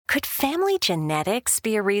Could family genetics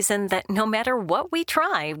be a reason that no matter what we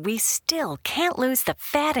try, we still can't lose the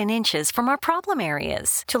fat and inches from our problem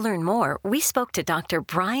areas? To learn more, we spoke to Dr.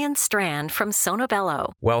 Brian Strand from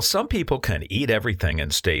Sonobello. While some people can eat everything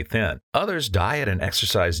and stay thin, others diet and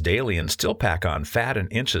exercise daily and still pack on fat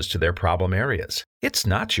and inches to their problem areas. It's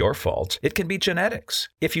not your fault. It can be genetics.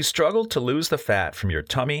 If you struggle to lose the fat from your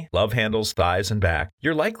tummy, love handles, thighs, and back,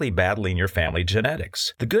 you're likely battling your family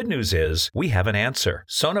genetics. The good news is we have an answer.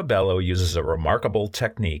 Sonobello uses a remarkable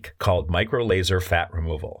technique called micro-laser fat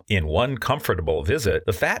removal. In one comfortable visit,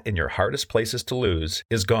 the fat in your hardest places to lose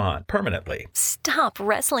is gone permanently. Stop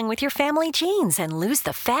wrestling with your family genes and lose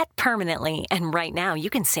the fat permanently. And right now,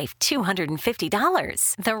 you can save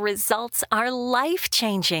 $250. The results are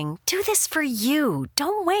life-changing. Do this for you.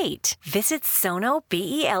 Don't wait. Visit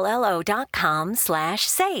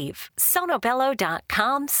sonobello.com/save.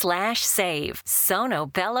 sonobello.com/save.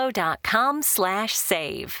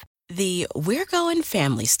 sonobello.com/save. The We're Going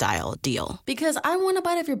Family Style deal. Because I want a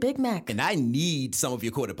bite of your Big Mac. And I need some of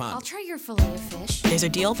your Quarter Pound. I'll try your filet of fish. There's a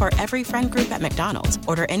deal for every friend group at McDonald's.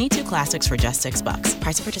 Order any two classics for just $6.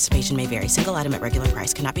 Price of participation may vary. Single item at regular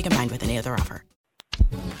price cannot be combined with any other offer.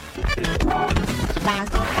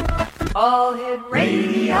 All Hit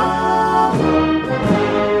Radio.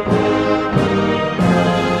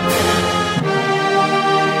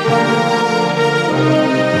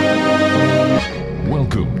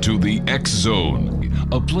 Welcome to the X Zone,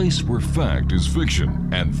 a place where fact is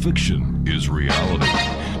fiction and fiction is reality.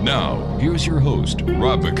 Now, here's your host,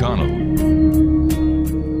 Rob McConnell.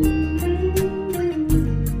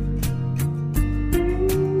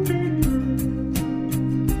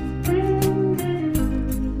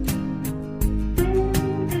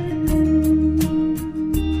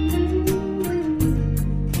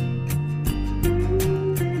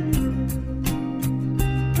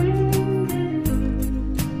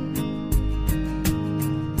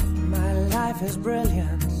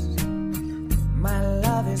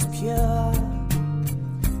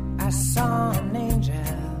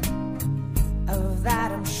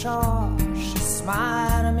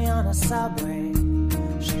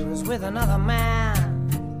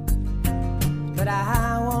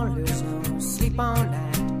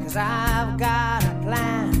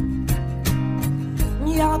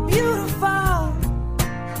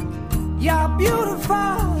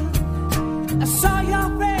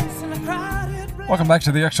 Welcome back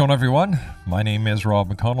to the X Zone, everyone. My name is Rob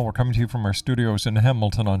McConnell. We're coming to you from our studios in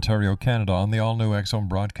Hamilton, Ontario, Canada, on the all-new X Zone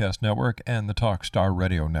Broadcast Network and the Talk Star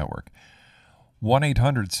Radio Network.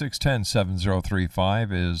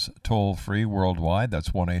 1-800-610-7035 is toll-free worldwide.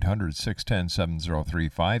 That's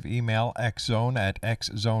 1-800-610-7035. Email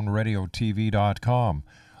xzone@xzoneradiotv.com.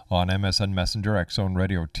 On MSN Messenger,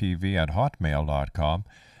 xzoneradiotv@hotmail.com.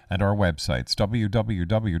 And our websites,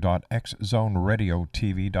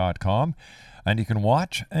 www.xzoneradiotv.com. And you can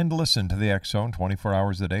watch and listen to the X Zone 24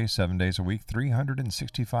 hours a day, 7 days a week,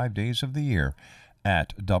 365 days of the year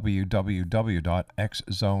at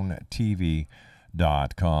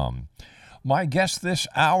www.xzonetv.com. My guest this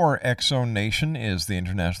hour, X Zone Nation, is the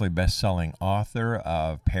internationally best-selling author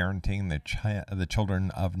of Parenting the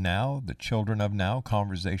Children of Now, The Children of Now,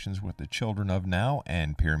 Conversations with the Children of Now,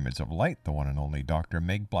 and Pyramids of Light, the one and only Dr.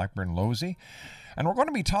 MEG BLACKBURN LOSEY. And we're going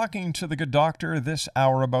to be talking to the good doctor this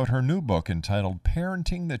hour about her new book entitled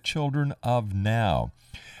Parenting the Children of Now.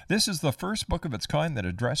 This is the first book of its kind that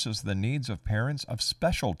addresses the needs of parents of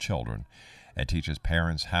special children. It teaches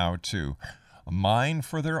parents how to mine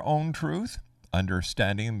for their own truth,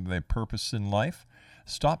 understanding the purpose in life,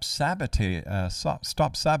 stop sabotaging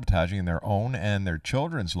their own and their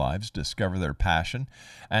children's lives, discover their passion,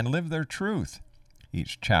 and live their truth.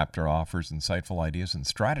 Each chapter offers insightful ideas and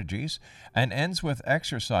strategies and ends with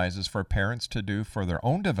exercises for parents to do for their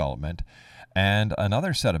own development and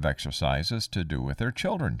another set of exercises to do with their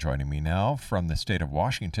children. Joining me now from the state of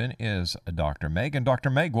Washington is Dr. MEG. And Dr.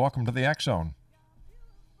 MEG, welcome to the X Zone.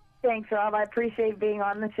 Thanks, Rob. I appreciate being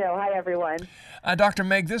on the show. Hi, everyone. Dr.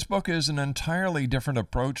 MEG, this book is an entirely different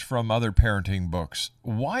approach from other parenting books.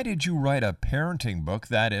 Why did you write a parenting book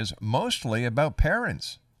that is mostly about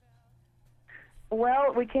parents?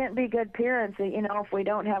 Well, we can't be good parents, if we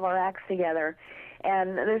don't have our acts together.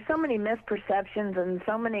 And there's so many misperceptions and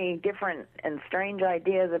so many different and strange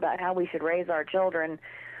ideas about how we should raise our children.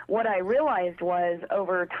 What I realized was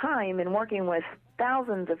over time in working with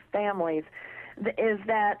thousands of families is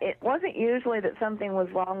that it wasn't usually that something was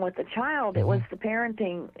wrong with the child. It was the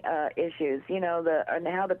parenting issues, and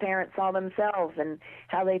how the parents saw themselves and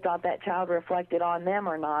how they thought that child reflected on them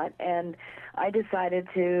or not. And I decided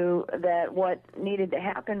that what needed to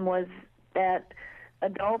happen was that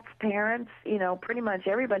adults, parents, pretty much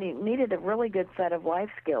everybody needed a really good set of life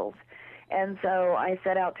skills. And so I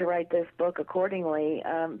set out to write this book accordingly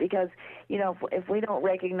because, if we don't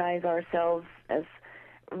recognize ourselves as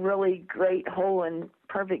really great, whole, and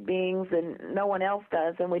perfect beings, and no one else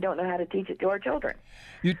does, and we don't know how to teach it to our children.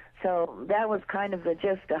 So that was kind of the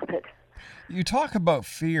gist of it. You talk about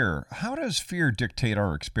fear. How does fear dictate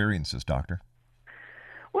our experiences, Doctor?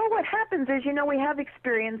 Well, what happens is, we have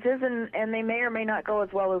experiences, and they may or may not go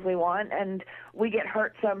as well as we want, and we get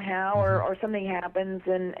hurt somehow, or something happens,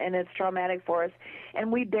 and it's traumatic for us, and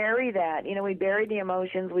we bury that. We bury the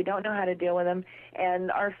emotions. We don't know how to deal with them, and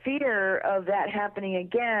our fear of that happening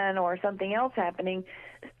again or something else happening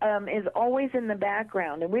is always in the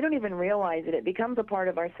background, and we don't even realize it. It becomes a part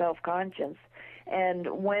of our self-conscious, and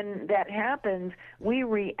when that happens, we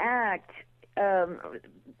react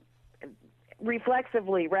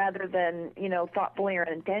reflexively rather than, thoughtfully or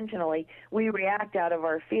intentionally. We react out of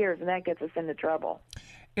our fears, and that gets us into trouble.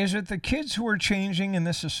 Is it the kids who are changing in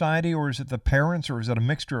this society, or is it the parents, or is it a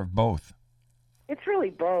mixture of both? It's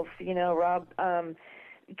really both, Rob.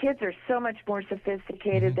 Kids are so much more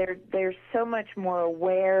sophisticated. They're so much more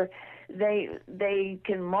aware. They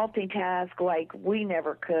can multitask like we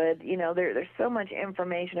never could. There's so much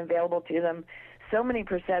information available to them, so many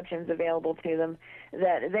perceptions available to them,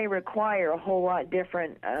 that they require a whole lot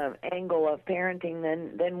different angle of parenting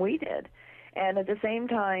than we did. And at the same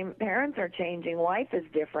time, parents are changing. Life is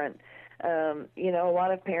different. A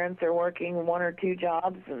lot of parents are working 1 or 2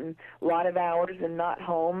 jobs and a lot of hours and not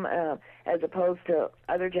home, as opposed to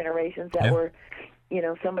other generations that were,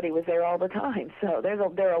 somebody was there all the time. So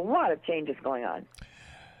there are a lot of changes going on.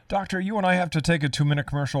 Doctor, you and I have to take a 2-minute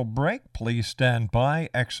commercial break. Please stand by.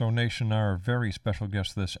 Exonation, our very special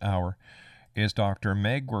guest this hour, is Dr.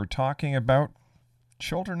 Meg. We're talking about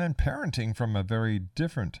children and parenting from a very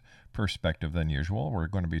different perspective than usual. We're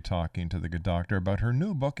going to be talking to the good doctor about her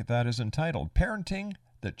new book that is entitled Parenting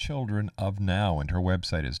the Children of Now, and her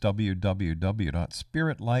website is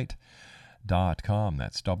www.spiritlight.com.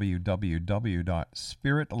 That's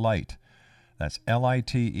www.spiritlight, that's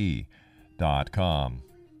LITE.com.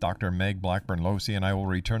 Dr. Meg Blackburn-Losey and I will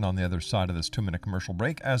return on the other side of this 2-minute commercial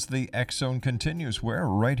break as the X Zone continues. We're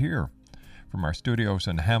right here from our studios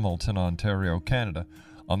in Hamilton, Ontario, Canada,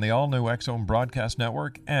 on the all-new X Zone Broadcast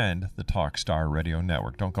Network and the Talkstar Radio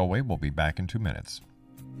Network. Don't go away. We'll be back in 2 minutes.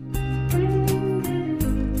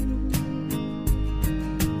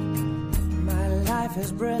 My life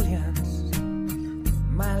is brilliant.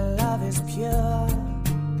 My love is pure.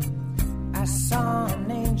 I saw an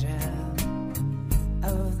angel.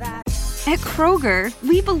 At Kroger,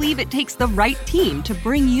 we believe it takes the right team to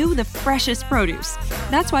bring you the freshest produce.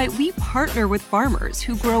 That's why we partner with farmers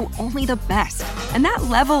who grow only the best. And that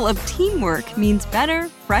level of teamwork means better,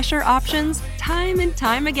 fresher options time and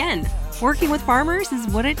time again. Working with farmers is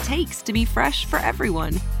what it takes to be fresh for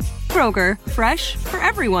everyone. Kroger, fresh for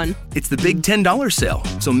everyone. It's the big $10 sale,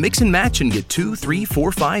 so mix and match and get 2, 3,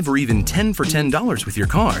 4, 5, or even 10 for $10 with your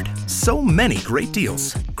card. So many great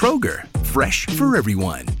deals. Kroger, fresh for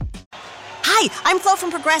everyone. Hi, I'm Flo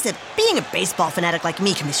from Progressive. Being a baseball fanatic like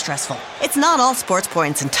me can be stressful. It's not all sports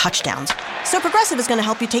points and touchdowns. So Progressive is going to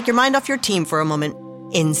help you take your mind off your team for a moment.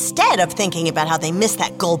 Instead of thinking about how they missed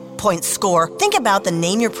that goal point score, think about the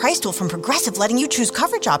Name Your Price tool from Progressive, letting you choose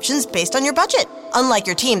coverage options based on your budget, unlike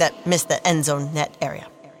your team that missed the end zone net area.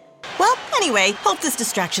 Well, anyway, hope this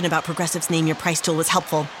distraction about Progressive's Name Your Price tool was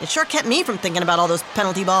helpful. It sure kept me from thinking about all those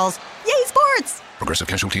penalty balls. Yay, sports! Progressive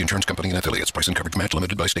Casualty Insurance Company and Affiliates. Price and coverage match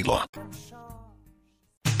limited by state law.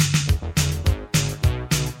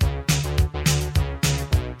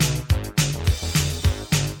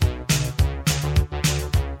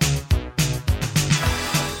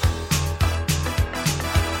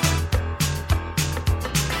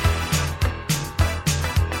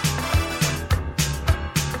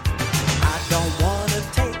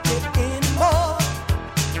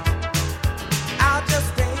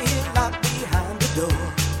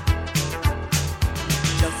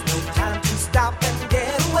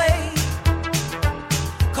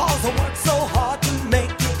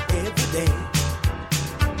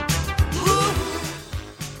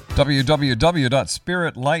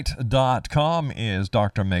 www.spiritlight.com is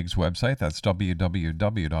Dr. Meg's website. That's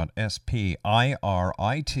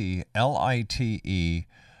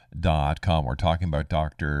www.spiritlight.com. We're talking about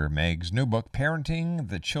Dr. Meg's new book, Parenting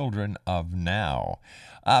the Children of Now.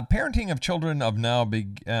 Parenting of children of now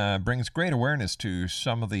brings great awareness to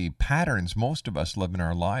some of the patterns most of us live in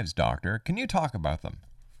our lives, Doctor. Can you talk about them?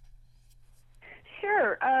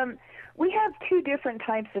 Sure. We have two different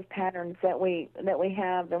types of patterns that we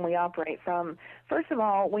have and we operate from. First of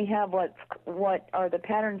all, we have what are the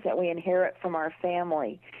patterns that we inherit from our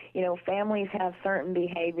family. You know, families have certain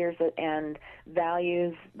behaviors and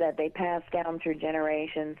values that they pass down through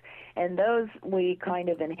generations, and those we kind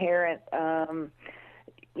of inherit,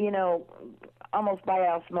 you know, almost by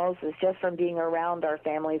osmosis, just from being around our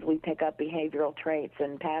families. We pick up behavioral traits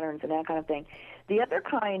and patterns and that kind of thing. The other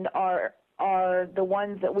kind are the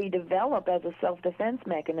ones that we develop as a self-defense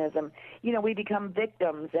mechanism. You know, we become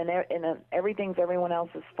victims and everything's everyone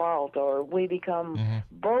else's fault, or we become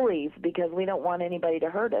bullies because we don't want anybody to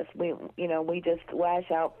hurt us. We just lash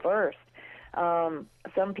out first.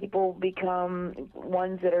 Some people become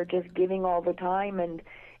ones that are just giving all the time and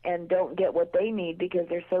don't get what they need because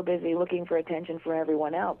they're so busy looking for attention from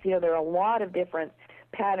everyone else. You know, there are a lot of different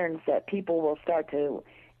patterns that people will start to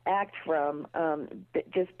act from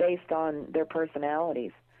just based on their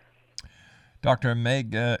personalities. Dr.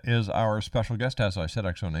 Meg is our special guest. As I said,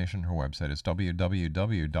 Exonation, her website is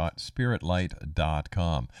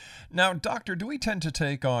www.spiritlight.com. Now, Doctor, do we tend to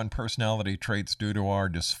take on personality traits due to our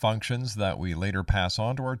dysfunctions that we later pass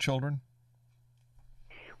on to our children?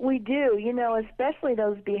 We do, you know, especially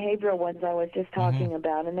those behavioral ones I was just talking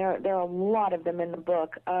about, and there are a lot of them in the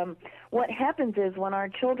book. What happens is when our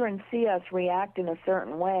children see us react in a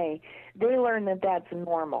certain way, they learn that that's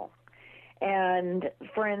normal. And,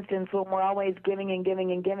 for instance, when we're always giving and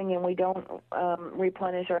giving and giving and we don't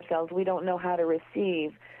replenish ourselves, we don't know how to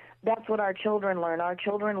receive, that's what our children learn. Our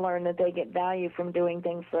children learn that they get value from doing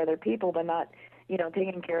things for other people but not, you know,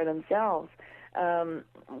 taking care of themselves.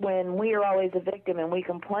 When we are always a victim and we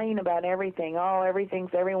complain about everything,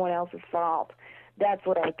 everything's everyone else's fault, that's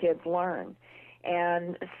what our kids learn.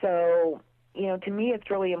 And so, you know, to me it's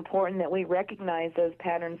really important that we recognize those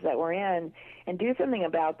patterns that we're in and do something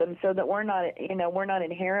about them so that we're not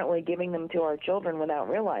inherently giving them to our children without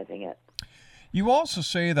realizing it. You also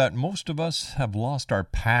say that most of us have lost our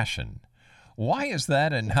passion. Why is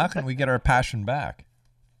that, and how can we get our passion back?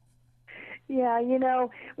 Yeah, you know,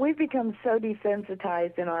 we've become so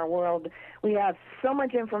desensitized in our world. We have so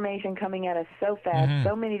much information coming at us so fast,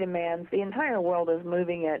 so many demands. The entire world is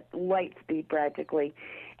moving at light speed practically.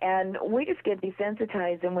 And we just get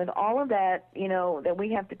desensitized. And with all of that, you know, that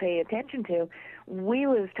we have to pay attention to, we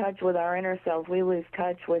lose touch with our inner selves. We lose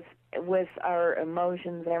touch with our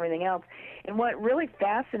emotions and everything else. And what really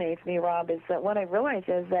fascinates me, Rob, is that what I realized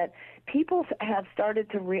is that people have started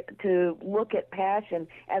to look at passion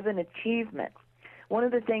as an achievement. One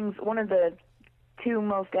of the two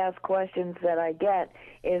most asked questions that I get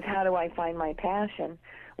is, how do I find my passion?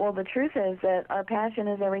 Well, the truth is that our passion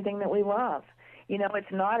is everything that we love. You know,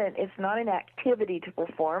 it's not an activity to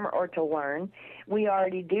perform or to learn. We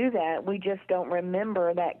already do that. We just don't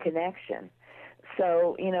remember that connection.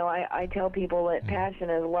 So, you know, I tell people that passion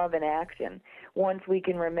is love in action. Once we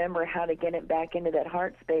can remember how to get it back into that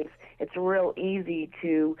heart space, it's real easy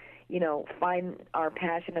to, you know, find our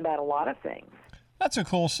passion about a lot of things. That's a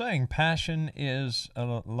cool saying. Passion is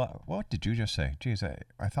what did you just say? Geez, I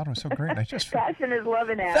thought it was so great. Passion is love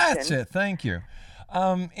in action. That's it. Thank you.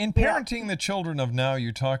 In parenting the children of now,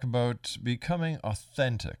 you talk about becoming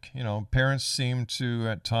authentic. You know, parents seem to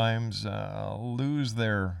at times lose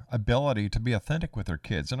their ability to be authentic with their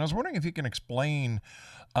kids. And I was wondering if you can explain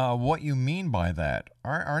what you mean by that.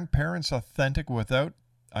 Aren't parents authentic without?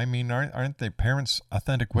 I mean, aren't the parents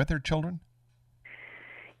authentic with their children?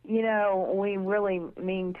 You know, we really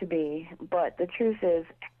mean to be, but the truth is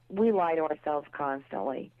we lie to ourselves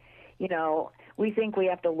constantly. You know, we think we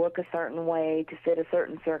have to look a certain way to fit a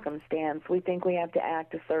certain circumstance. We think we have to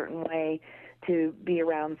act a certain way to be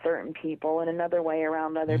around certain people and another way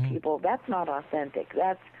around other people. That's not authentic.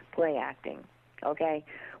 That's play acting, okay?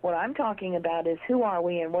 What I'm talking about is who are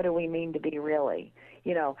we and what do we mean to be really,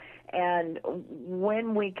 you know? And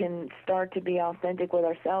when we can start to be authentic with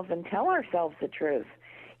ourselves and tell ourselves the truth.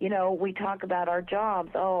 You know, we talk about our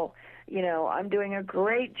jobs. Oh, you know, I'm doing a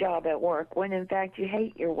great job at work, when in fact you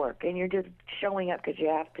hate your work and you're just showing up because you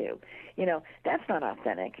have to. You know, that's not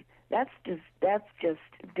authentic. That's just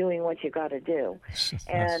doing what you got to do.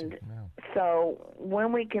 And so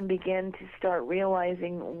when we can begin to start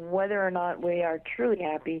realizing whether or not we are truly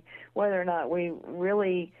happy, whether or not we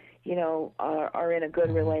really, you know, are in a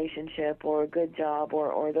good relationship or a good job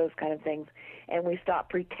or those kind of things, and we stop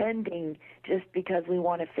pretending just because we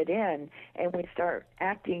want to fit in, and we start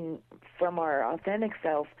acting from our authentic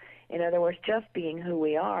self, in other words, just being who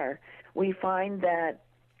we are, we find that,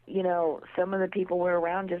 you know, some of the people we're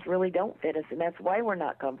around just really don't fit us, and that's why we're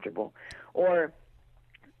not comfortable. Or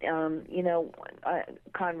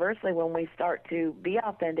conversely, when we start to be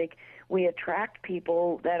authentic, we attract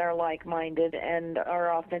people that are like-minded and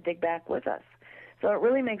are authentic back with us. So it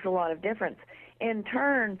really makes a lot of difference. In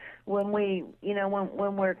turn, when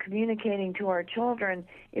we're communicating to our children,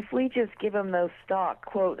 if we just give them those stock,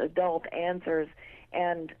 quote, adult answers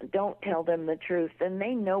and don't tell them the truth, then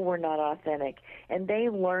they know we're not authentic, and they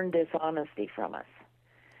learn dishonesty from us.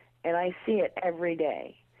 And I see it every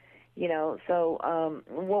day. So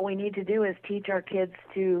what we need to do is teach our kids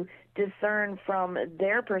to discern from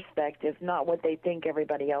their perspective, not what they think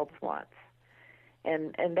everybody else wants.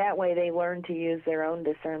 And that way they learn to use their own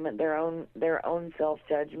discernment, their own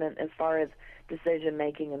self-judgment as far as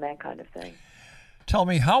decision-making and that kind of thing. Tell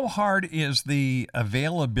me, how hard is the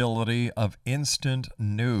availability of instant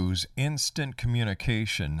news, instant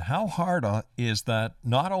communication? How hard is that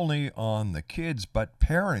not only on the kids but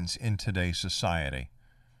parents in today's society?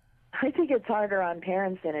 I think it's harder on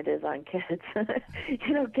parents than it is on kids.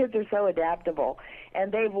 Kids are so adaptable,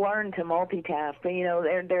 and they've learned to multitask.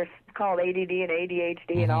 They're called ADD and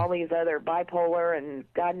ADHD and all these other bipolar and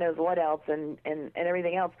God knows what else and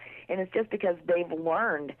everything else. And it's just because they've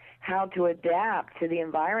learned how to adapt to the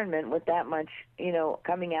environment with that much,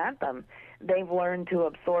 coming at them. They've learned to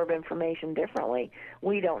absorb information differently.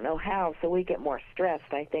 We don't know how, so we get more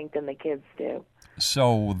stressed, I think, than the kids do.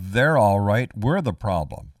 So they're all right. We're the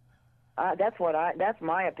problem. That's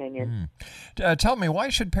my opinion. Tell me, why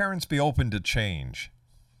should parents be open to change?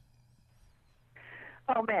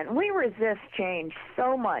 Oh, man, we resist change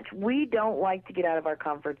so much. We don't like to get out of our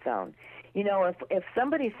comfort zone. If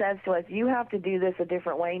somebody says to us, you have to do this a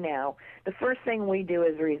different way now, the first thing we do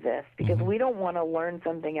is resist because we don't want to learn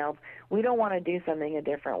something else. We don't want to do something a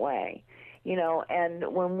different way.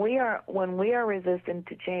 And when we are resistant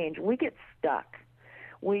to change, we get stuck.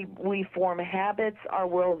 We form habits, our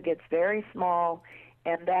world gets very small,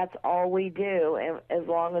 and that's all we do as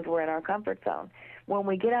long as we're in our comfort zone. When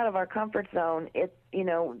we get out of our comfort zone,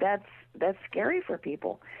 that's scary for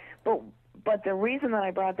people. But the reason that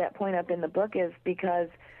I brought that point up in the book is because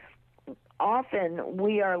often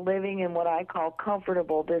we are living in what I call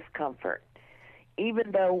comfortable discomfort.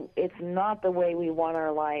 Even though it's not the way we want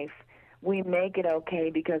our life, we make it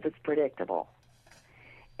okay because it's predictable.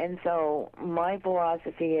 And so my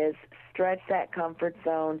philosophy is stretch that comfort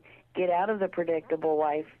zone, get out of the predictable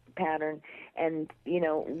life pattern, and,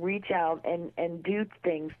 reach out and do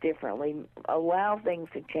things differently, allow things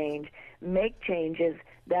to change, make changes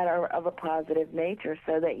that are of a positive nature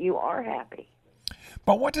so that you are happy.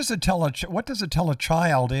 But what does it tell a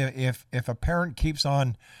child if a parent keeps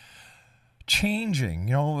on changing?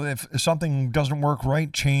 If something doesn't work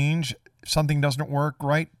right, change. Something doesn't work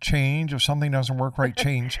right, change. If something doesn't work right,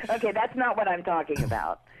 change. Okay, that's not what I'm talking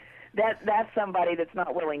about. That's somebody that's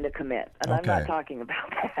not willing to commit, and I'm not talking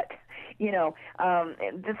about that.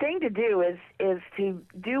 The thing to do is to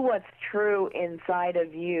do what's true inside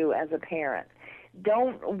of you as a parent.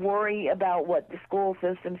 Don't worry about what the school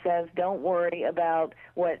system says. Don't worry about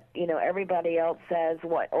what everybody else says,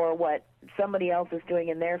 what somebody else is doing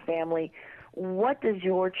in their family. What does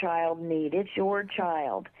your child need? It's your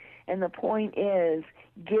child. And the point is,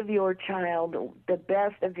 give your child the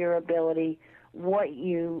best of your ability, what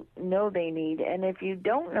you know they need. And if you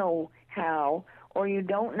don't know how, or you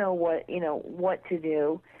don't know what to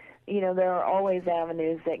do, there are always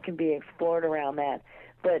avenues that can be explored around that.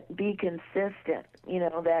 But be consistent.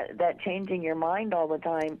 That changing your mind all the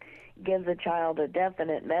time gives a child a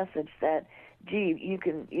definite message that, gee, you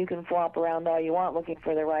can flop around all you want looking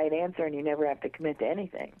for the right answer, and you never have to commit to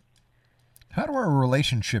anything. How do our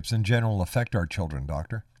relationships in general affect our children,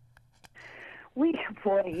 Doctor?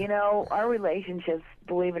 Our relationships,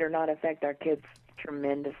 believe it or not, affect our kids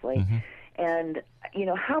tremendously. And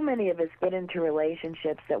how many of us get into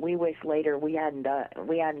relationships that we wish later we hadn't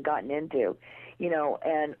gotten into,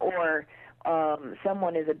 or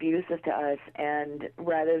someone is abusive to us, and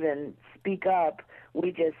rather than speak up,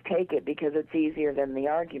 we just take it because it's easier than the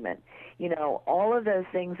argument. All of those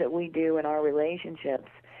things that we do in our relationships,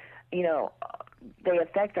 they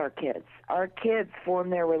affect our kids. Our kids form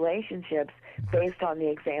their relationships based on the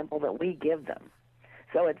example that we give them.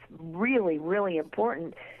 So it's really, really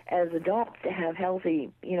important as adults to have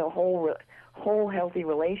healthy, whole healthy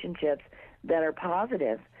relationships that are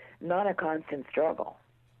positive, not a constant struggle.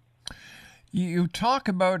 You talk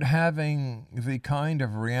about having the kind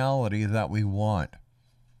of reality that we want.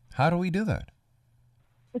 How do we do that?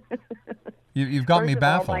 You've got me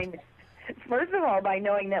baffled. First of all, by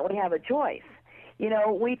knowing that we have a choice.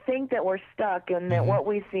 We think that we're stuck and that what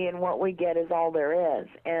we see and what we get is all there is.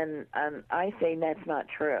 And I say that's not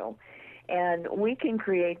true. And we can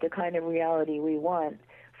create the kind of reality we want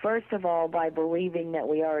first of all, by believing that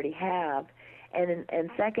we already have, and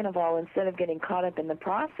second of all, instead of getting caught up in the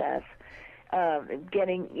process,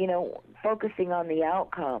 focusing on the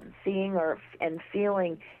outcome, seeing and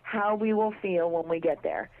feeling how we will feel when we get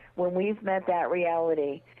there, when we've met that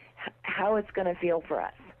reality, how it's going to feel for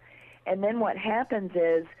us. And then what happens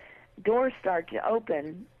is doors start to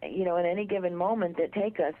open, in any given moment that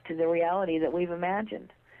take us to the reality that we've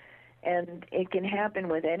imagined. And it can happen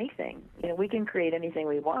with anything. We can create anything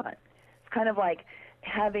we want. It's kind of like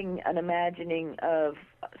having an imagining of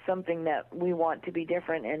something that we want to be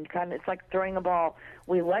different, and it's like throwing a ball.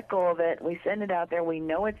 We let go of it, we send it out there, we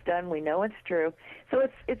know it's done, we know it's true. So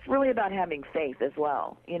it's really about having faith as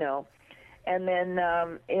well, And then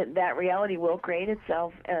that reality will create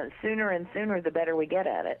itself sooner and sooner the better we get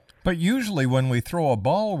at it. But usually when we throw a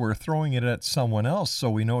ball, we're throwing it at someone else, so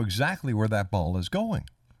we know exactly where that ball is going.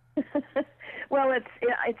 Well,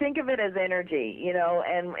 I think of it as energy,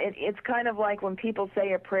 and it's kind of like when people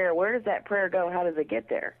say a prayer, where does that prayer go? How does it get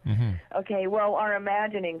there? Mm-hmm. Okay, well, our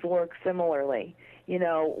imaginings work similarly.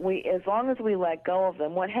 As long as we let go of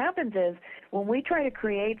them, what happens is when we try to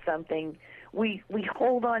create something, we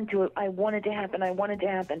hold on to it. I want it to happen.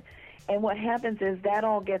 And what happens is that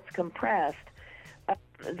all gets compressed.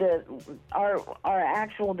 Our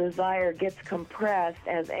actual desire gets compressed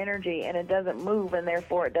as energy, and it doesn't move, and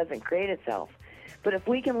therefore it doesn't create itself. But if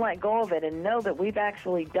we can let go of it and know that we've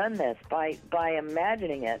actually done this by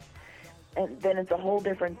imagining it, and then it's a whole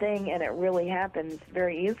different thing, and it really happens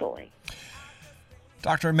very easily.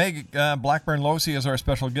 Dr. Meg BLACKBURN LOSEY is our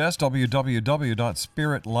special guest.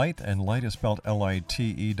 www.spiritlight, and light is spelled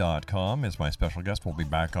LITE.com, is my special guest. We'll be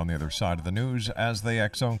back on the other side of the news as the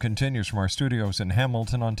X Zone continues from our studios in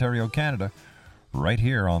Hamilton, Ontario, Canada, right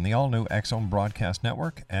here on the all-new X Zone Broadcast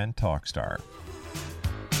Network and Talkstar.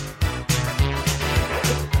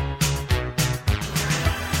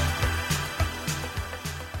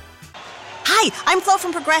 Hi, I'm Flo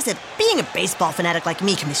from Progressive. Being a baseball fanatic like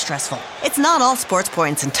me can be stressful. It's not all sports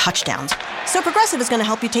points and touchdowns. So Progressive is going to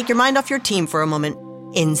help you take your mind off your team for a moment.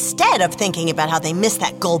 Instead of thinking about how they missed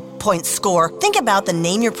that goal point score, think about the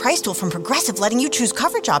Name Your Price tool from Progressive, letting you choose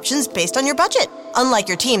coverage options based on your budget, unlike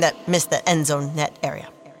your team that missed the end zone net area.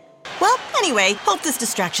 Well, anyway, hope this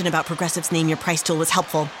distraction about Progressive's Name Your Price tool was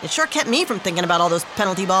helpful. It sure kept me from thinking about all those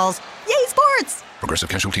penalty balls. Yay, sports! Progressive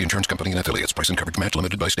Casualty Insurance Company and Affiliates. Price and coverage match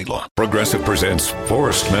limited by state law. Progressive presents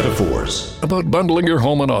Forced Metaphors about bundling your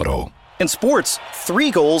home and auto. In sports,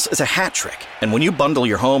 3 goals is a hat trick. And when you bundle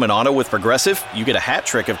your home and auto with Progressive, you get a hat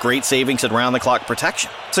trick of great savings and round-the-clock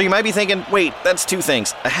protection. So you might be thinking, wait, that's 2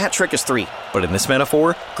 things. A hat trick is 3. But in this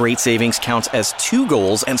metaphor, great savings counts as 2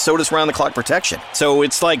 goals, and so does round-the-clock protection. So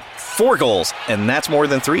it's like 4 goals, and that's more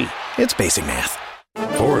than 3. It's basic math.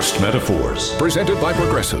 Forced Metaphors. Presented by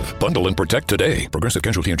Progressive. Bundle and protect today. Progressive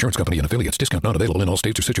Casualty Insurance Company and Affiliates. Discount not available in all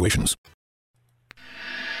states or situations.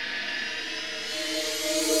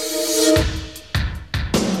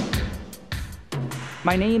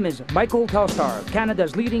 My name is Michael Telstar,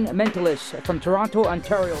 Canada's leading mentalist from Toronto,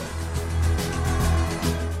 Ontario.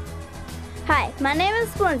 Hi, my name is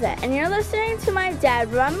Splenda, and you're listening to my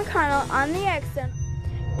dad, Rob McConnell, on the X Zone.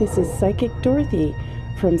 This is Psychic Dorothy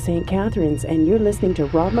from St. Catharines, and you're listening to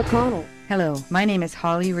Rob McConnell. Hello, my name is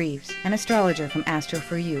Holly Reeves, an astrologer from Astro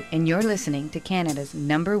For You, and you're listening to Canada's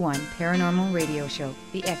 #1 paranormal radio show,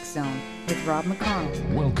 The X Zone, with Rob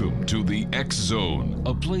McConnell. Welcome to The X Zone,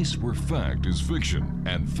 a place where fact is fiction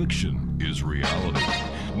and fiction is reality.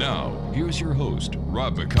 Now, here's your host,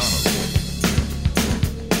 Rob McConnell.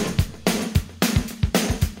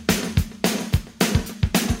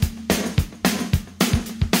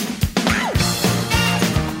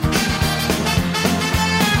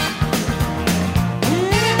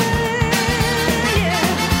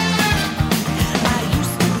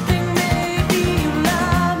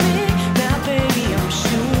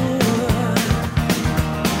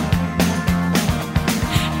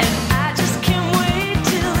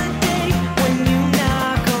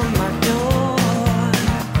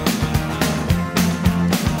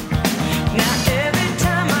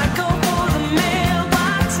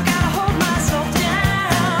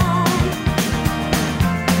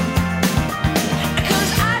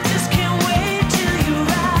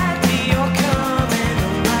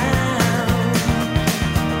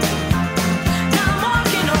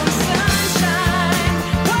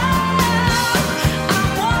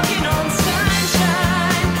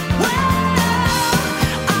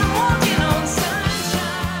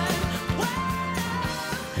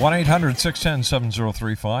 One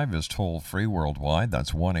 1-800-610-7035 is toll-free worldwide.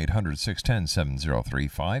 That's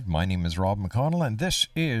 1-800-610-7035. My name is Rob McConnell, and this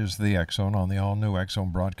is the X Zone on the all-new X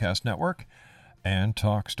Zone Broadcast Network and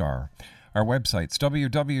Talkstar. Our website's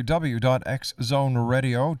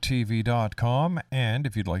www.xzoneradiotv.com, and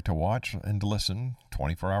if you'd like to watch and listen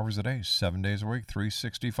 24 hours a day, 7 days a week,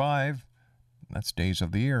 365, that's days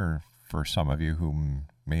of the year for some of you who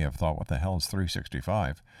may have thought, what the hell is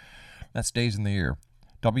 365? That's days in the year.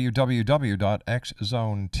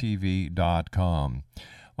 www.xzonetv.com.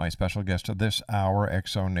 My special guest of this hour,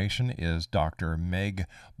 X-Zone Nation, is Dr. MEG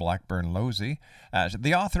BLACKBURN-LOSEY,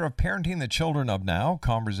 the author of Parenting the Children of Now,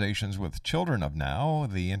 Conversations with Children of Now,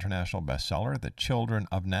 the international bestseller, The Children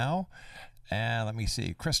of Now, and let me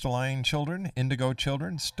see, Crystalline Children, Indigo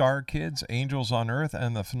Children, Star Kids, Angels on Earth,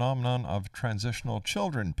 and the Phenomenon of Transitional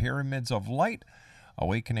Children, Pyramids of Light,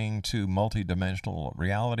 Awakening to Multidimensional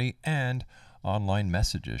Reality, and Online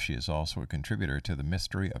Messages. She is also a contributor to the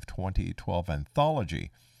Mystery of 2012 anthology.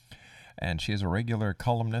 And she is a regular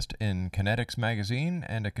columnist in Kinetics magazine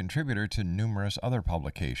and a contributor to numerous other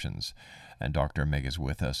publications. And Dr. Meg is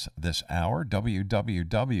with us this hour,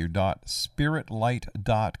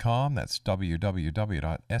 www.spiritlight.com. That's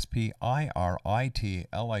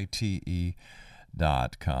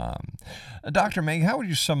www.spiritlighte.com. Dr. Meg, how would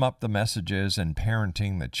you sum up the messages in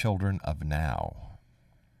Parenting the Children of Now?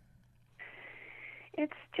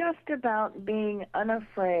 It's just about being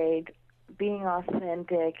unafraid, being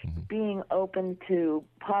authentic, being open to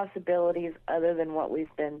possibilities other than what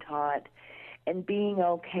we've been taught, and being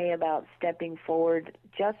okay about stepping forward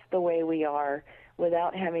just the way we are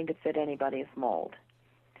without having to fit anybody's mold.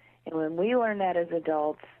 And when we learn that as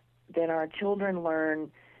adults, then our children learn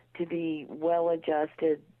to be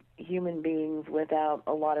well-adjusted human beings without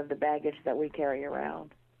a lot of the baggage that we carry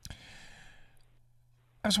around.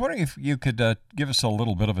 I was wondering if you could give us a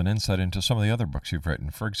little bit of an insight into some of the other books you've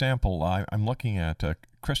written. For example, I'm looking at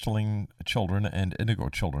Crystalline Children and Indigo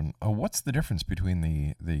Children. What's the difference between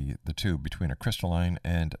the two, between a crystalline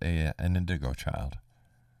and an indigo child?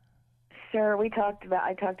 Sure, I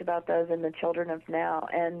talked about those in The Children of Now.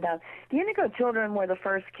 And the Indigo Children were the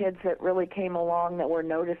first kids that really came along that were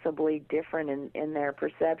noticeably different in their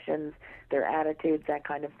perceptions, their attitudes, that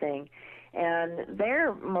kind of thing. And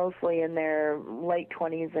they're mostly in their late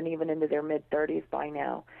 20s and even into their mid-30s by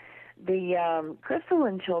now. The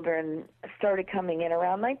Crystalline Children started coming in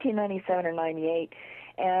around 1997 or 98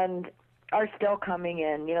 and are still coming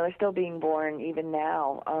in. You know, they're still being born even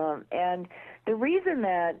now. And the reason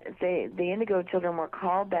that the Indigo Children were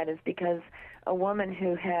called that is because a woman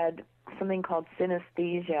who had something called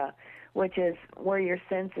synesthesia, which is where your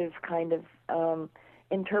senses kind of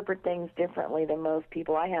interpret things differently than most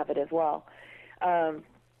people. I have it as well.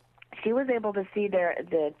 She was able to see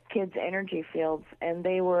the kids' energy fields, and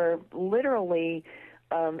they were literally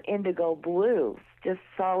indigo blue, just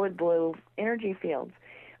solid blue energy fields,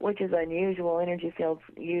 which is unusual. Energy fields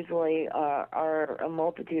usually are a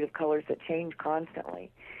multitude of colors that change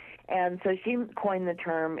constantly. And so she coined the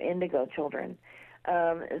term Indigo Children.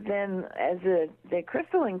 Then as the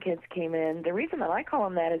crystalline kids came in, the reason that I call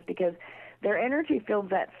them that is because their energy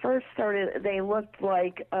fields at first they looked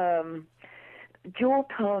like jewel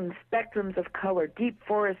tone spectrums of color, deep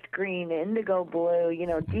forest green, indigo blue,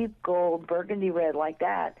 deep gold, burgundy red, like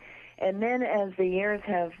that. And then as the years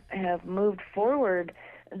have moved forward,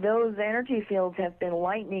 those energy fields have been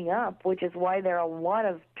lightening up, which is why there are a lot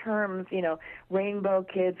of terms, rainbow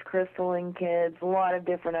kids, crystalline kids, a lot of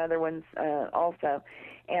different other ones also.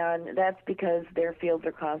 And that's because their fields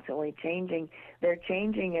are constantly changing. They're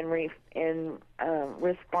changing in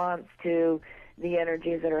response to the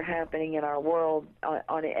energies that are happening in our world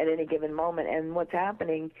at any given moment. And what's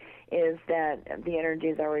happening is that the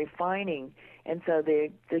energies are refining, and so the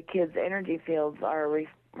kids' energy fields are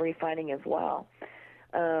refining as well.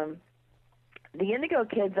 The Indigo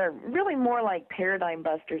kids are really more like paradigm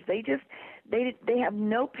busters. They have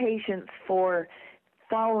no patience for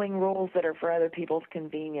following rules that are for other people's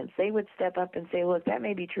convenience. They would step up and say, look, that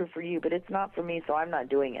may be true for you, but it's not for me, so I'm not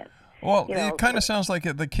doing it. Well, it kind of sounds like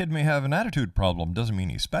the kid may have an attitude problem. Doesn't mean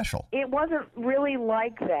he's special. It wasn't really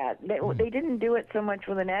like that. They didn't do it so much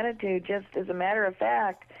with an attitude. Just as a matter of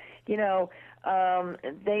fact, they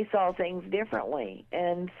saw things differently,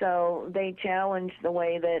 and so they challenged the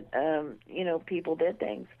way that people did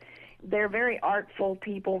things. They're very artful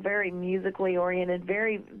people, very musically oriented,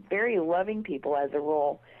 very, very loving people as a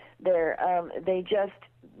rule. They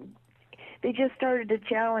just started to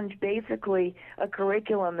challenge basically a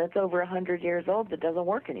curriculum that's over 100 years old that doesn't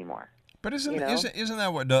work anymore. But isn't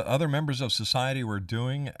that what other members of society were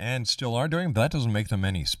doing and still are doing? That doesn't make them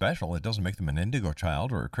any special. It doesn't make them an indigo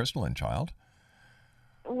child or a crystalline child.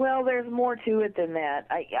 Well, there's more to it than that.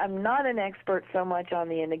 I'm not an expert so much on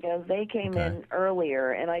the indigos. They came in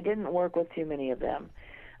earlier, and I didn't work with too many of them.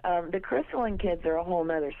 The crystalline kids are a whole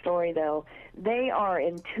nother story, though. They are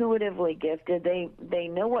intuitively gifted. They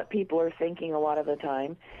know what people are thinking a lot of the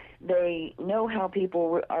time. They know how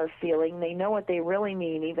people are feeling. They know what they really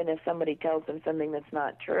mean, even if somebody tells them something that's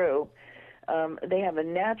not true. They have a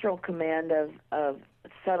natural command of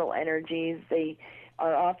subtle energies. They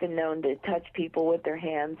are often known to touch people with their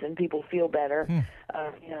hands, and people feel better.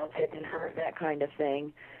 If it didn't hurt, that kind of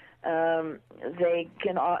thing. They'll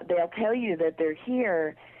tell you that they're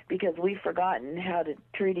here because we've forgotten how to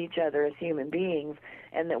treat each other as human beings,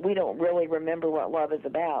 and that we don't really remember what love is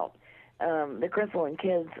about. The crystalline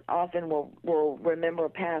kids often will remember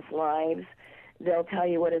past lives. They'll tell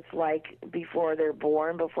you what it's like before they're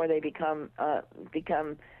born, before they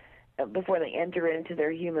before they enter into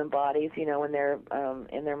their human bodies, when they're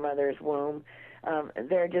in their mother's womb.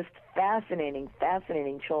 They're just fascinating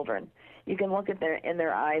children. You can look at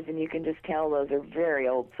their eyes, and you can just tell those are very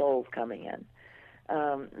old souls coming in.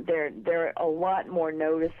 They're a lot more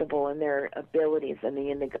noticeable in their abilities than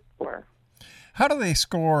the indigo were. How do they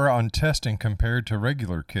score on testing compared to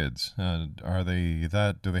regular kids? Do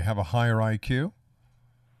they have a higher IQ?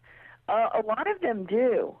 A lot of them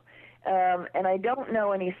do. And I don't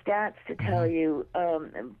know any stats to tell you,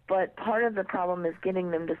 but part of the problem is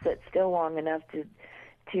getting them to sit still long enough to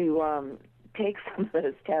take some of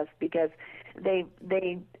those tests, because they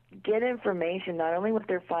get information not only with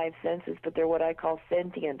their five senses, but they're what I call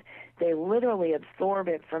sentient. They literally absorb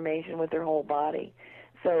information with their whole body.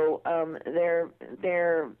 So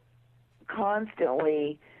they're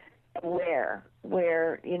constantly aware,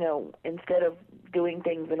 where instead of doing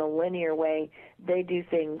things in a linear way, they do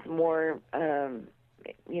things more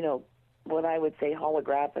what I would say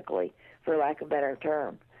holographically, for lack of a better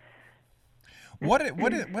term. What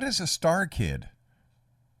is a star kid?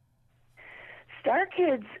 Star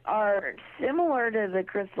kids are similar to the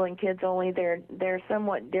crystalline kids, only they're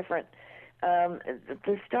somewhat different.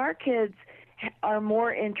 The star kids are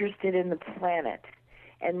more interested in the planet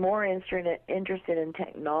and more interested in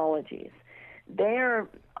technologies. They're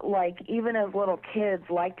even as little kids,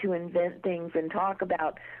 like to invent things and talk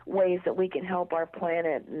about ways that we can help our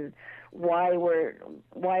planet, and why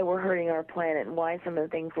we're hurting our planet, and why some of the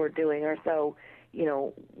things we're doing are so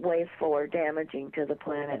wasteful or damaging to the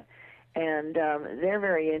planet. And they're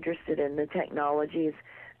very interested in the technologies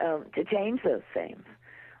to change those things,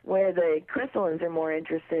 where the crystallines are more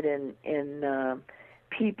interested in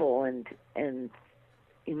people and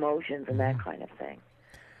emotions and that kind of thing.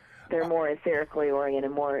 They're more etherically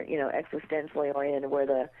oriented, more existentially oriented, where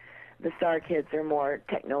the star kids are more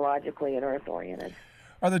technologically and earth oriented.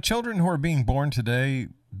 Are the children who are being born today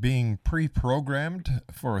being pre-programmed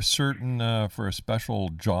for a special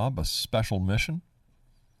job, a special mission?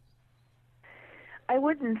 I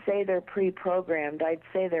wouldn't say they're pre-programmed. I'd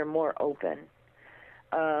say they're more open.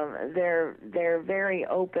 They're very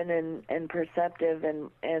open and perceptive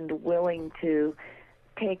and willing to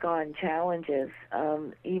take on challenges,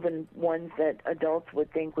 even ones that adults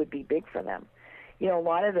would think would be big for them. A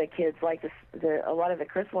lot of the kids, a lot of the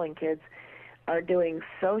crystalline kids, are doing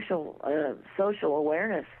social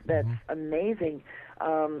awareness that's amazing.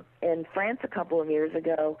 In France a couple of years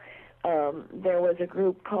ago, there was a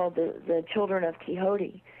group called the Children of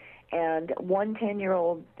Quixote, and one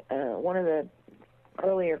 10-year-old, one of the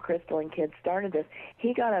earlier crystalline kids started this.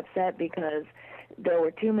 He got upset because there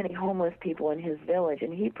were too many homeless people in his village,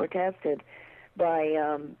 and he protested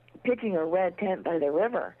by pitching a red tent by the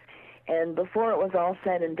river. And before it was all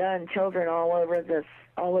said and done, children all over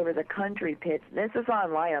the country pitched. This is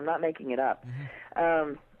online. I'm not making it up.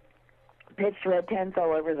 Pitched red tents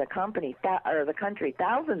all over the country,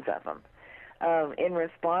 thousands of them, in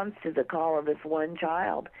response to the call of this one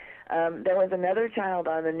child. There was another child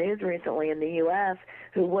on the news recently in the U.S.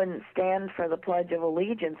 who wouldn't stand for the Pledge of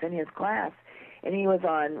Allegiance in his class, and he was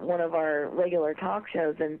on one of our regular talk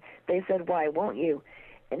shows, and they said, "Why won't you?"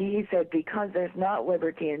 And he said, "Because there's not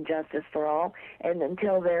liberty and justice for all, and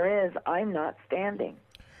until there is, I'm not standing."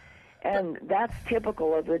 And that's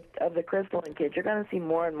typical of the crystalline kids. You're going to see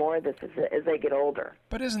more and more of this as they get older.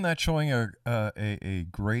 But isn't that showing a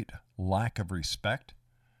great lack of respect?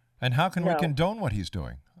 And how can we condone what he's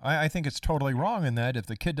doing? I think it's totally wrong in that if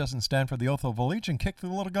the kid doesn't stand for the oath of allegiance, kick the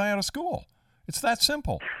little guy out of school. It's that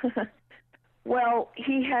simple. Well,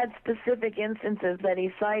 he had specific instances that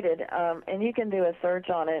he cited, and you can do a search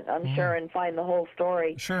on it, I'm sure, and find the whole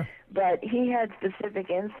story. Sure. But he had specific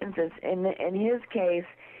instances in his case,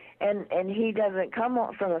 and he doesn't come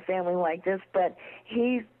from a family like this, but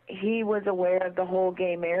he was aware of the whole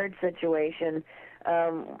gay marriage situation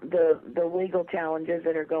the legal challenges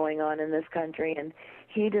that are going on in this country, and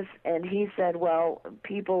he said, well,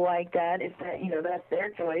 people like that, if that, that's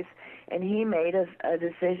their choice, and he made a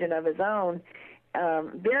decision of his own.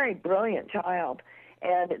 Very brilliant child.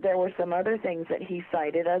 And there were some other things that he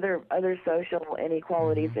cited, other social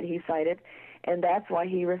inequalities that he cited, and that's why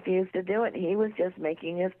he refused to do it. He was just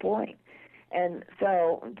making his point. And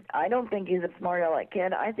so I don't think he's a smart aleck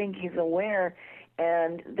kid. I think he's aware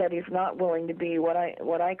and that he's not willing to be what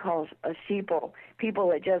I call a sheeple, people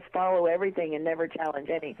that just follow everything and never challenge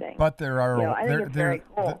anything. But there are I think it's very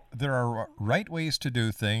cool. There are right ways to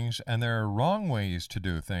do things, and there are wrong ways to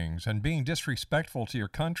do things. And being disrespectful to your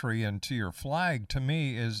country and to your flag, to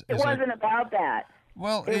me, is it wasn't about that.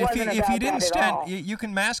 Well, if he didn't stand, you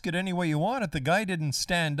can mask it any way you want it. The guy didn't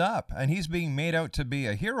stand up, and he's being made out to be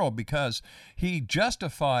a hero because he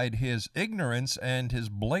justified his ignorance and his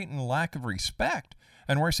blatant lack of respect.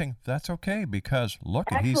 And we're saying that's okay because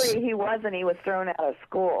look, actually he wasn't. He was thrown out of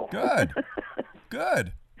school. Good,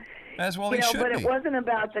 good. As well, he should be. But it wasn't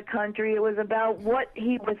about the country. It was about what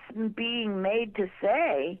he was being made to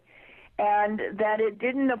say, and that it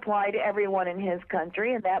didn't apply to everyone in his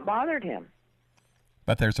country, and that bothered him.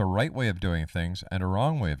 But there's a right way of doing things and a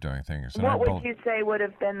wrong way of doing things. What would you say would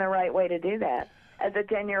have been the right way to do that as a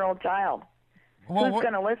 10-year-old child? Who's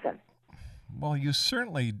going to listen? Well,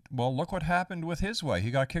 look what happened with his way. He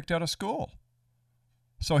got kicked out of school.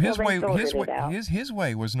 So his way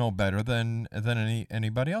was no better than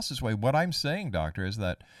anybody else's way. What I'm saying, Doctor, is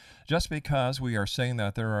that just because we are saying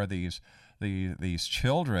that there are these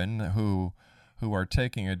children who are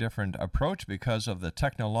taking a different approach because of the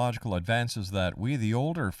technological advances that we, the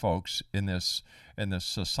older folks in this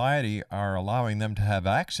society, are allowing them to have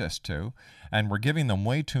access to, and we're giving them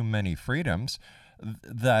way too many freedoms,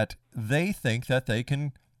 that they think that they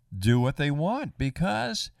can do what they want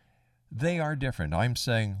because they are different. I'm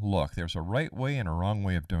saying, look, there's a right way and a wrong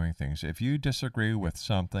way of doing things. If you disagree with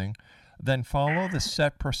something, then follow the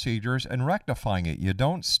set procedures and rectifying it. You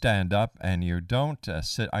don't stand up and you don't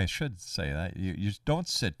sit. I should say that. You don't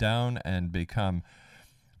sit down and become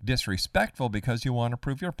disrespectful because you want to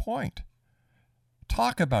prove your point.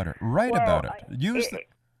 Talk about it. Write about it.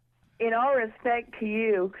 In all respect to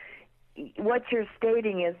you, what you're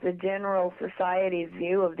stating is the general society's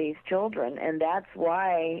view of these children, and that's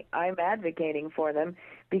why I'm advocating for them,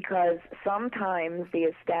 because sometimes the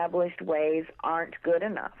established ways aren't good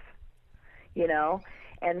enough.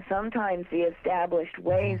 And sometimes the established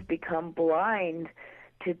ways become blind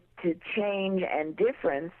to change and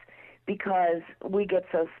difference because we get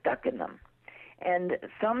so stuck in them. And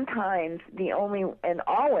sometimes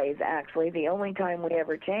always the only time we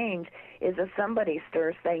ever change is if somebody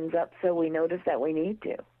stirs things up so we notice that we need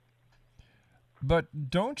to. But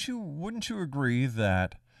wouldn't you agree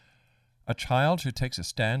that a child who takes a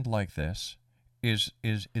stand like this is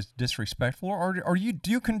disrespectful, or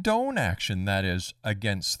do you condone action that is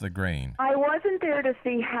against the grain? I wasn't there to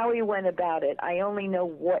see how he went about it. I only know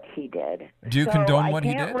what he did. Do you condone what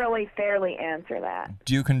he did? I can't really fairly answer that.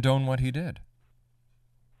 Do you condone what he did?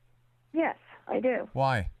 Yes, I do.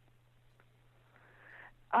 Why?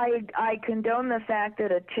 I condone the fact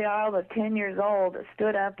that a child of 10 years old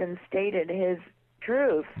stood up and stated his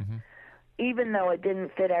truth, even though it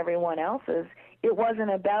didn't fit everyone else's. It wasn't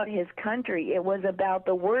about his country. It was about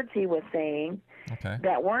the words he was saying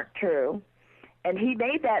that weren't true. And he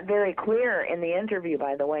made that very clear in the interview,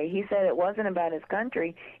 by the way. He said it wasn't about his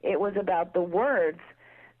country. It was about the words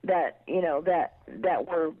that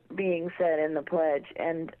were being said in the pledge.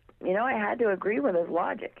 And, I had to agree with his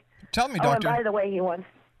logic. Tell me, Doctor. And by the way, he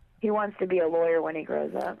wants to be a lawyer when he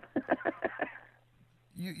grows up.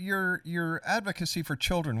 Your advocacy for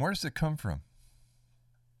children, where does it come from?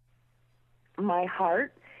 My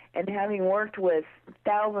heart, and having worked with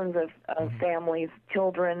thousands of families,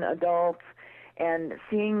 children, adults, and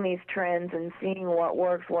seeing these trends and seeing what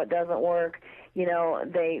works, what doesn't work.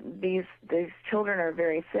 These children are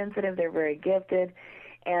very sensitive. They're very gifted.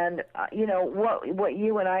 And, what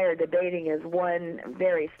you and I are debating is one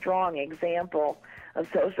very strong example of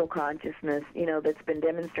social consciousness, that's been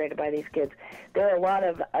demonstrated by these kids. There are a lot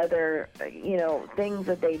of other, things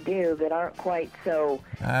that they do that aren't quite so...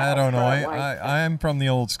 I don't know. I'm from the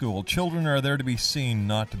old school. Children are there to be seen,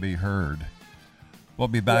 not to be heard. We'll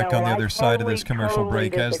be back on the other side of this commercial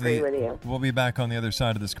break We'll be back on the other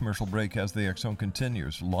side of this commercial break as the X Zone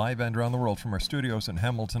continues, live and around the world from our studios in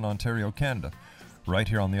Hamilton, Ontario, Canada. Right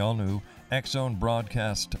here on the all-new X Zone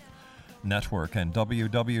Broadcast Network and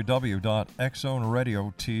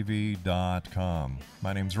www.xzoneradiotv.com.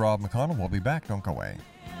 My name's Rob McConnell. We'll be back. Don't go away.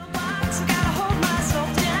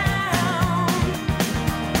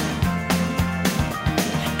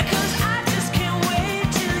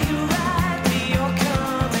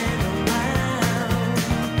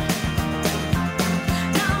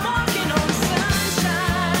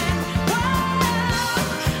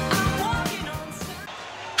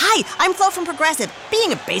 Hi, I'm Flo from Progressive.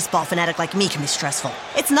 Being a baseball fanatic like me can be stressful.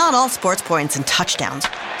 It's not all sports points and touchdowns.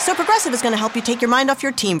 So Progressive is going to help you take your mind off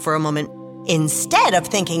your team for a moment. Instead of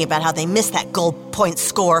thinking about how they missed that goal point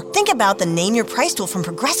score, think about the Name Your Price tool from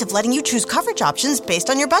Progressive, letting you choose coverage options based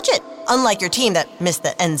on your budget. Unlike your team that missed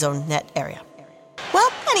the end zone net area.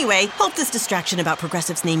 Well, anyway, hope this distraction about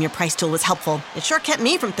Progressive's Name Your Price tool was helpful. It sure kept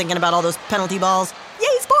me from thinking about all those penalty balls.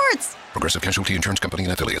 Yay, sports! Progressive Casualty Insurance Company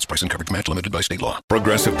and Affiliates. Price and coverage match limited by state law.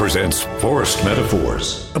 Progressive presents Forced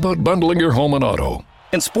Metaphors about bundling your home and auto.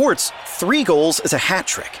 In sports, 3 goals is a hat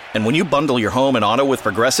trick. And when you bundle your home and auto with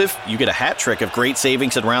Progressive, you get a hat trick of great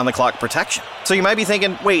savings and round-the-clock protection. So you might be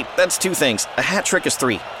thinking, wait, that's 2 things. A hat trick is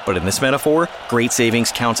 3. But in this metaphor, great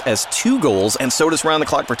savings counts as 2 goals, and so does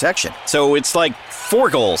round-the-clock protection. So it's like 4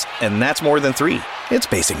 goals, and that's more than 3. It's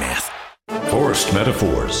basic math. Forced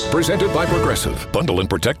Metaphors, presented by Progressive. Bundle and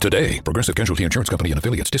protect today. Progressive Casualty Insurance Company and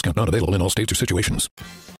Affiliates. Discount not available in all states or situations.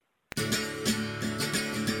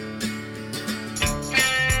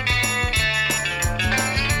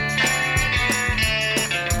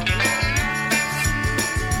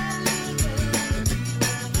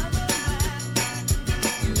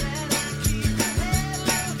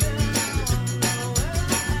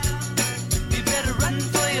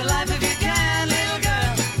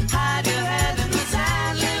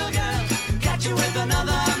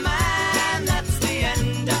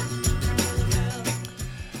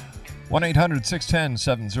 One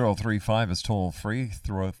 1-800-610-7035 is toll-free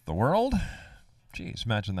throughout the world. Geez,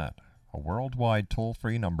 imagine that. A worldwide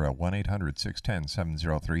toll-free number at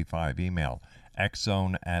 1-800-610-7035. Email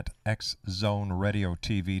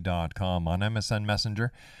xzone@xzoneradiotv.com. On MSN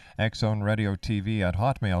Messenger,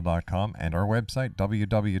 xzoneradiotv@hotmail.com. And our website,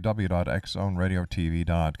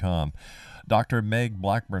 www.xzoneradiotv.com. Dr. Meg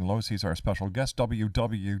Blackburn LOSEY is our special guest,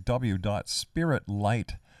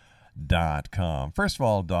 www.spiritlight.com. First of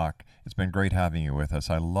all, Doc, it's been great having you with us.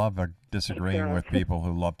 I love disagreeing with people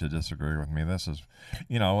who love to disagree with me. This is,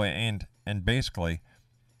 and basically,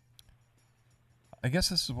 I guess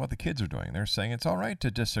this is what the kids are doing. They're saying it's all right to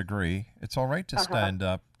disagree. It's all right to stand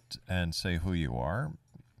up and say who you are.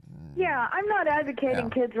 Yeah, I'm not advocating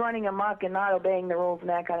kids running amok and not obeying the rules and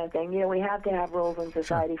that kind of thing. We have to have rules in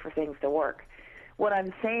society for things to work. What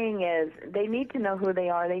I'm saying is they need to know who they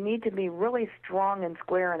are. They need to be really strong and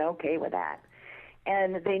square and okay with that.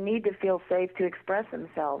 And they need to feel safe to express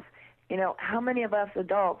themselves. How many of us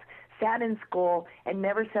adults sat in school and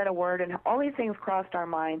never said a word, and all these things crossed our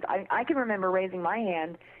minds? I can remember raising my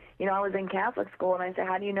hand. I was in Catholic school, and I said,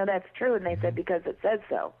 how do you know that's true? And they said, because it says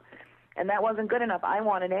so. And that wasn't good enough. I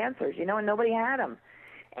wanted answers, and nobody had them.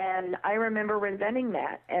 And I remember resenting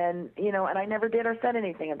that, and I never did or said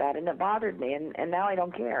anything about it, and it bothered me, and now I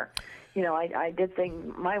don't care. I did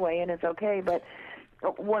things my way, and it's okay, but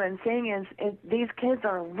what I'm saying is these kids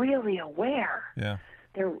are really aware. Yeah.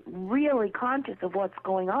 They're really conscious of what's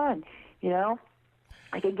going on, I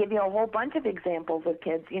could give you a whole bunch of examples of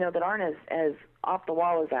kids, that aren't as off the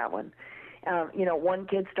wall as that one. One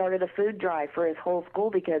kid started a food drive for his whole school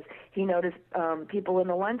because he noticed people in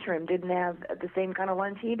the lunchroom didn't have the same kind of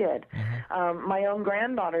lunch he did. Mm-hmm. My own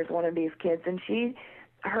granddaughter's one of these kids, and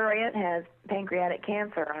her aunt has pancreatic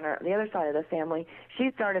cancer on the other side of the family.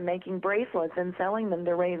 She started making bracelets and selling them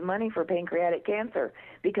to raise money for pancreatic cancer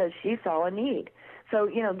because she saw a need. So,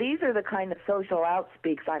 these are the kind of social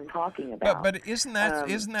outspeaks I'm talking about. But isn't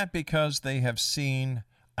that because they have seen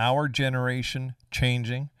our generation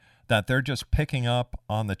changing? That they're just picking up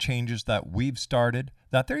on the changes that we've started,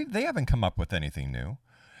 that they haven't come up with anything new.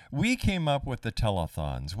 We came up with the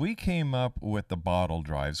telethons. We came up with the bottle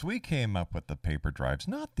drives. We came up with the paper drives.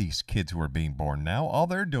 Not these kids who are being born now. All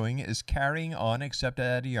they're doing is carrying on, except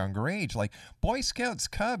at a younger age. Like Boy Scouts,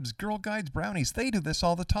 Cubs, Girl Guides, Brownies, they do this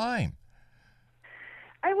all the time.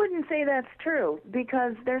 I wouldn't say that's true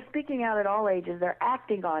because they're speaking out at all ages. They're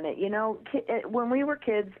acting on it. When we were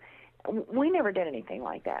kids, we never did anything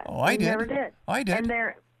like that. Oh, I did. Never did. I did.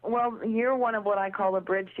 And you're one of what I call a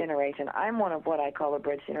bridge generation. I'm one of what I call a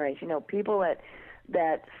bridge generation. People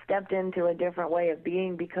that stepped into a different way of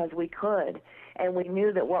being because we could, and we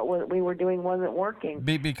knew that what we were doing wasn't working.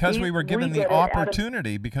 Because we were given the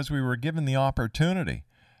opportunity. Because we were given the opportunity.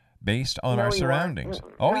 Based on our surroundings.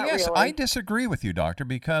 Oh, yes, really. I disagree with you, Doctor,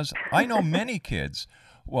 because I know many kids.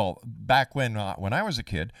 Well, back when I was a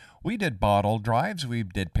kid, we did bottle drives, we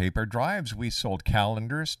did paper drives, we sold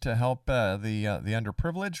calendars to help the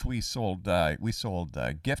underprivileged. We sold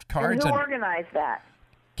gift cards. And who organized that?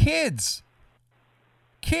 Kids.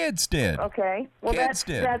 Kids did. Okay. Well, Kids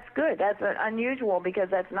did. That's good. That's unusual because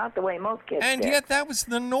that's not the way most kids And did. yet that was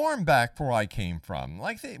the norm back where I came from.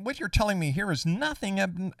 Like what you're telling me here is nothing,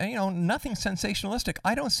 nothing sensationalistic.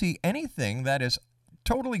 I don't see anything that is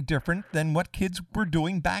totally different than what kids were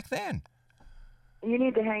doing back then. You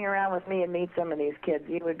need to hang around with me and meet some of these kids.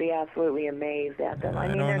 You would be absolutely amazed at them.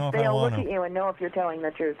 They'll look at you and know if you're telling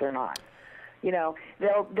the truth or not. You know,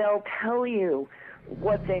 they'll tell you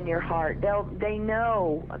what's in your heart. They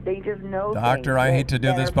know. They just know. Doctor, I hate to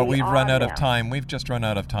do this, but we've run out of them. time. We've just run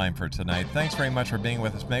out of time for tonight. Thanks very much for being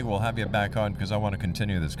with us, Meg. We'll have you back on because I want to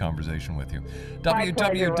continue this conversation with you.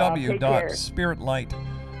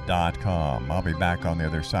 www.spiritlight.com. I'll be back on the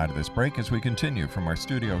other side of this break as we continue from our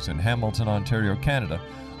studios in Hamilton, Ontario, Canada,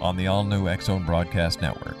 on the all-new X-Zone Broadcast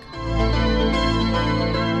Network.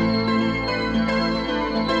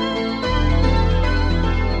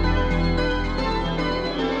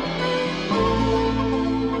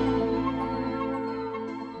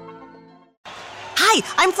 Hi,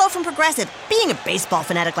 I'm Flo from Progressive. Being a baseball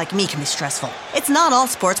fanatic like me can be stressful. It's not all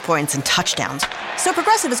sports points and touchdowns. So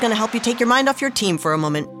Progressive is going to help you take your mind off your team for a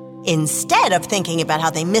moment. Instead of thinking about how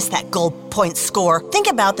they missed that goal point score, think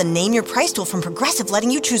about the Name Your Price tool from Progressive,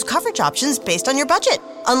 letting you choose coverage options based on your budget,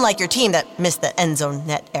 unlike your team that missed the end zone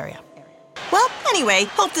net area. Well, anyway,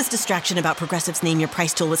 hope this distraction about Progressive's Name Your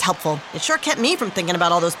Price tool was helpful. It sure kept me from thinking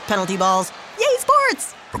about all those penalty balls. Yay,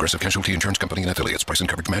 sports! Progressive Casualty Insurance Company and Affiliates. Price and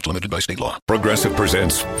coverage match limited by state law. Progressive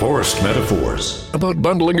presents Forced Metaphors about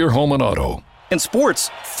bundling your home and auto. In sports,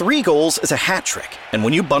 3 goals is a hat trick. And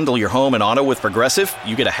when you bundle your home and auto with Progressive,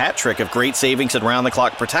 you get a hat trick of great savings and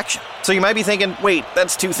round-the-clock protection. So you might be thinking, wait,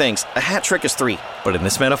 that's 2 things. A hat trick is 3. But in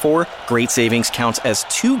this metaphor, great savings counts as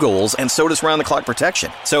 2 goals, and so does round-the-clock protection.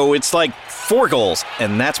 So it's like 4 goals,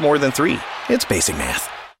 and that's more than 3. It's basic math.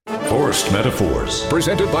 Forced Metaphors,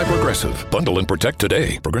 presented by Progressive. Bundle and protect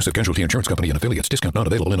today. Progressive Casualty Insurance Company and Affiliates. Discount not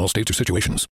available in all states or situations.